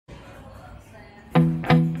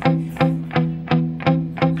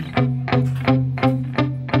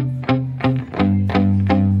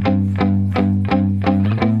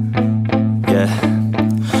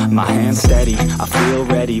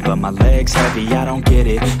already, I don't get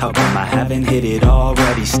it. How come I haven't hit it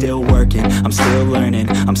already? Still working, I'm still learning,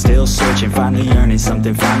 I'm still searching, finally earning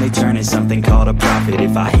something, finally turning something called a profit.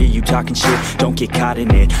 If I hear you talking shit, don't get caught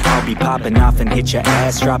in it. I'll be popping off and hit your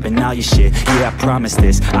ass, dropping all your shit. Yeah, I promise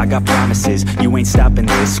this, I got promises, you ain't stopping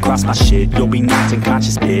this. Cross my shit, you'll be knocked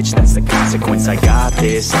unconscious, bitch. That's the consequence, I got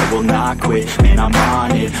this, I will not quit. Man, I'm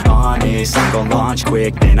on it, honest, I'm gon' launch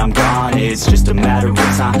quick, then I'm gone. It's just a matter of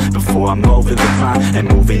time before I'm over the climb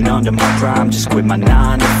and moving under my prime. Just quit my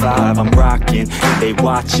 9 to 5, I'm rocking, and they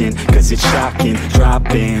watching, cause it's shocking.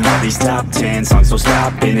 Dropping all these top 10 songs, so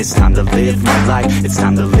stopping. It's time to live my life, it's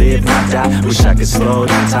time to live, not die. Wish I could slow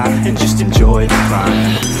down time and just enjoy the climb.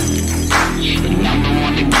 And I'm the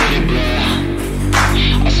one to get it, bro.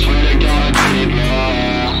 I swear to God I get it,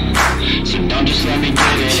 bro. So don't just let me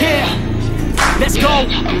get it. Yeah, let's go.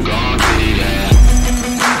 I'm gonna get it,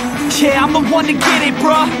 yeah, I'm the one to get it,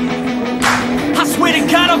 bro. I swear to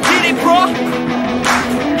God I'll get it, bro.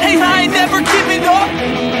 Hey, I ain't never giving up.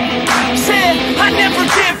 Said I never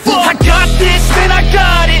give up. I got this, man, I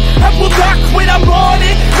got it. I will not quit, I'm on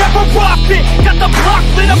it. Never rock it. Got the block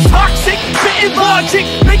lit, I'm toxic. Spitting logic,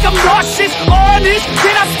 make them nauseous. Honest,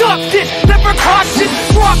 then I stop this. Never cautious,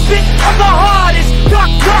 drop it. I'm the hardest. Knock,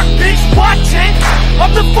 knock, bitch, watch it. I'm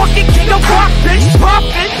the fucking king of rock, bitch. Pop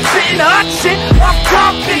it, spitting hot shit. I'm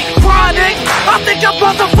topic, chronic. I think I'm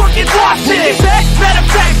motherfucking lost it. Making back, matter of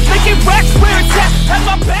fact, making racks where it's at. Have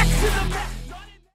my back.